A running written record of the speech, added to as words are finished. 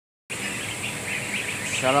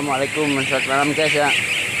Assalamualaikum, selamat malam guys ya.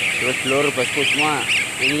 Telur bosku semua.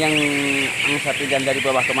 Ini yang saya pindah dari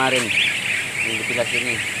bawah kemarin. Ini di pindah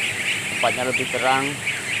sini. Tempatnya lebih terang,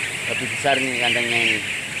 lebih besar nih kandangnya ini.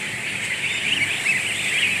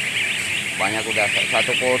 Banyak udah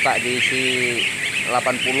satu kotak diisi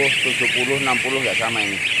 80, 70, 60 nggak sama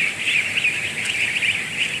ini.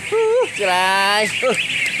 Cerai.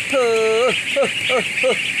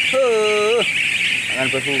 Jangan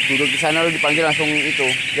bosku duduk di sana lu dipanggil langsung itu.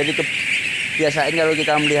 Jadi kebiasaan kalau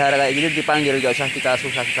kita melihara kayak gini dipanggil, gak usah kita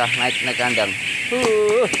susah-susah naik kandang.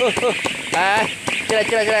 Cerai.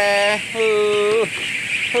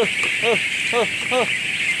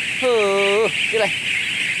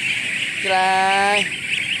 Cerai.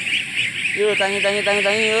 Yuk tangi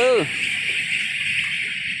yuk.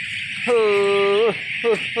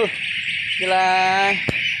 Cerai.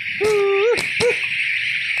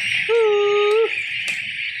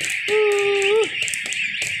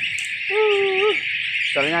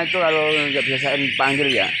 Soalnya itu kalau nggak biasain panggil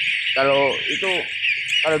ya, kalau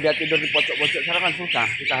dia tidur di pojok-pojok sana kan susah,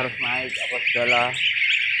 kita harus naik apa segala,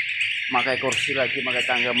 pakai kursi lagi, pakai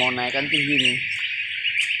tangga, mau naik kan tinggi nih,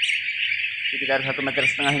 sekitar 1,5 meter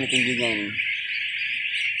ini tingginya ini.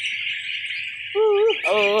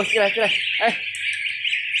 Cerai.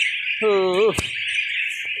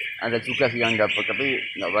 Ada juga sih yang dapat, tapi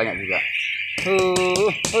nggak banyak juga.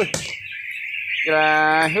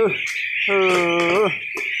 Cerai. Cerai.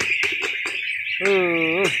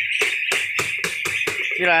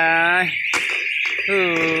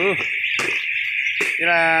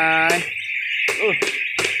 Cerai.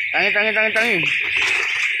 Tangi.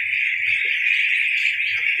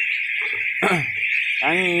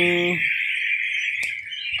 Tangi.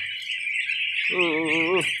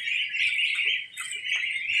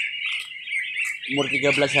 Umur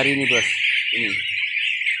 13 hari ini bos. Ini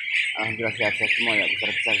alhamdulillah sehat semua ya,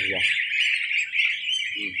 besar ya.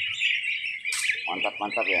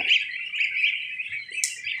 Mantap ya.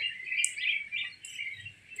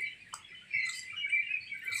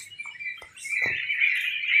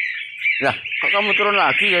 Lah, kok kamu turun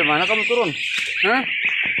lagi? Dari mana kamu turun? Hah?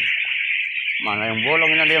 Mana yang bolong?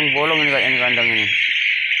 Ini ada yang bolong ini kayak ini kandang ini.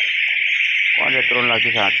 Kok ada turun lagi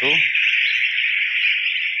satu?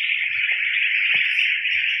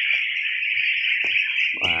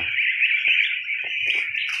 Wah.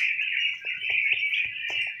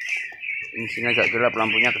 Ini sini agak gelap,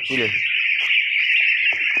 lampunya kecil.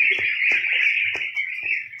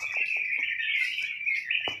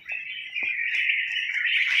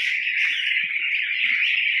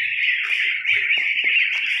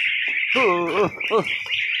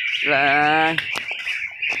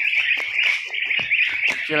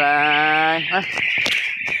 Celai.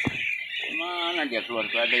 Mana dia keluar?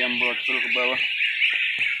 Ada yang bocor ke bawah.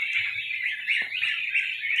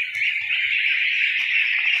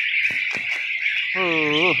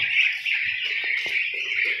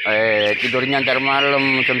 Tidurnya ntar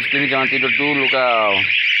malam jam segini, jangan tidur dulu kau.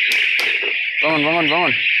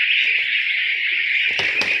 Bangun.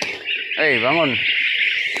 Bangun.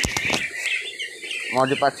 Mau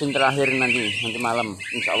divaksin terakhir nanti malam,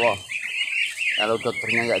 insya Allah. Kalau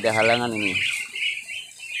dokternya nggak ada halangan ini.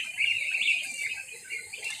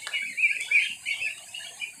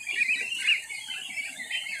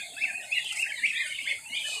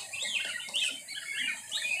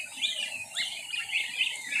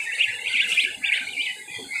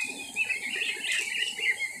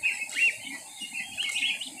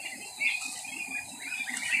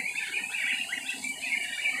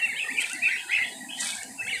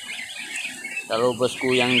 Kalau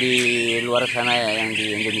bosku yang di luar sana ya, yang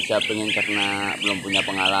di Indonesia pengen karena belum punya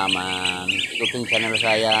pengalaman, ikutin channel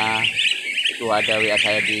saya. Itu ada WA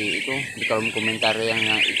saya di kolom komentar yang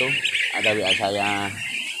itu ada WA saya.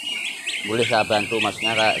 Boleh saya bantu,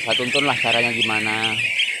 maksudnya saya tuntun lah caranya gimana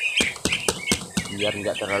biar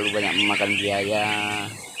nggak terlalu banyak memakan biaya,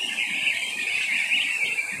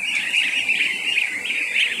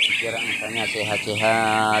 biar misalnya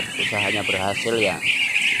sehat-sehat, usahanya berhasil ya.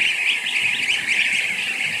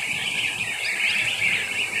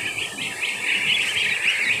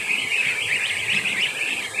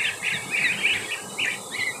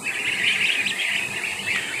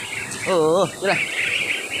 Udah.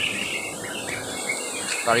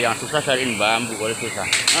 Kalau yang susah cariin bambu, kalau susah.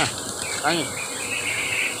 Tangi.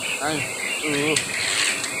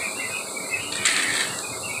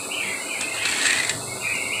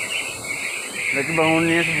 Berarti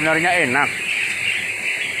bangunnya sebenarnya enak.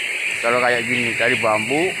 Kalau kayak gini cari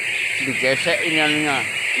bambu, digesek ini anunya.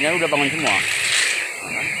 Ini udah bangun semua.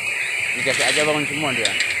 Digesek aja bangun semua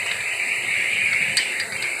dia.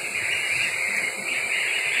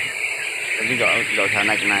 jadi nggak usah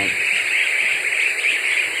naik-naik.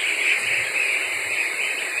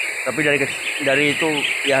 Tapi dari itu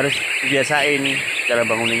ya harus biasain cara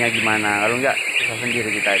bangunannya gimana, kalau enggak susah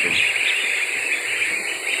sendiri kita itu.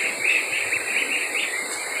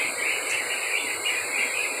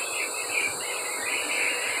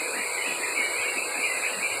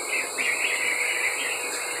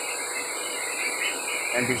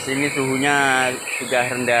 Dan di sini suhunya sudah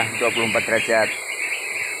rendah 24 derajat.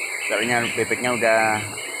 Soalnya bebeknya udah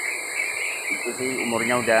itu sih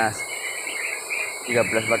umurnya udah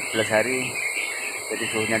 13-14 hari. Jadi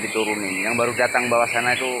suhunya diturunin. Yang baru datang bawah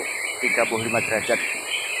sana itu 35 derajat.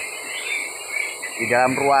 Di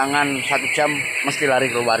dalam ruangan 1 jam mesti lari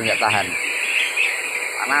keluar, nggak tahan.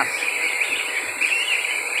 Panas.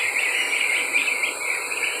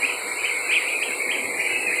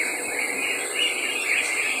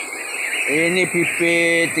 Ini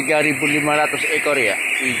bibit 3.500 ekor ya.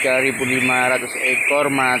 3.500 ekor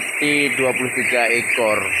mati 23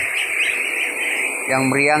 ekor. Yang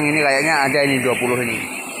meriang ini kayaknya ada ini 20 ini.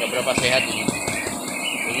 Ada berapa sehat ini?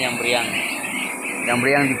 Ini yang meriang. Yang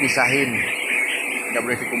meriang dipisahin. Nggak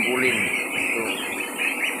boleh dikumpulin. Tuh.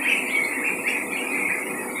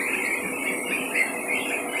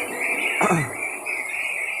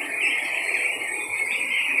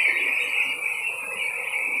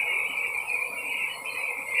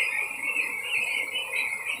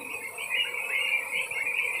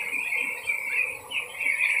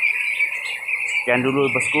 Sekian dulu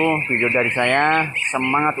bosku video dari saya.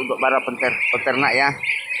 Semangat untuk para peternak ya,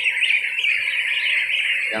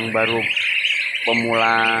 yang baru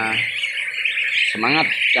pemula. Semangat,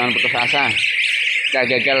 jangan putus asa. Jika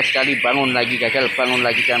gagal sekali bangun lagi, gagal bangun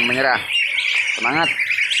lagi, jangan menyerah. Semangat.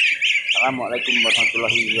 Assalamualaikum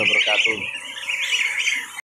warahmatullahi wabarakatuh.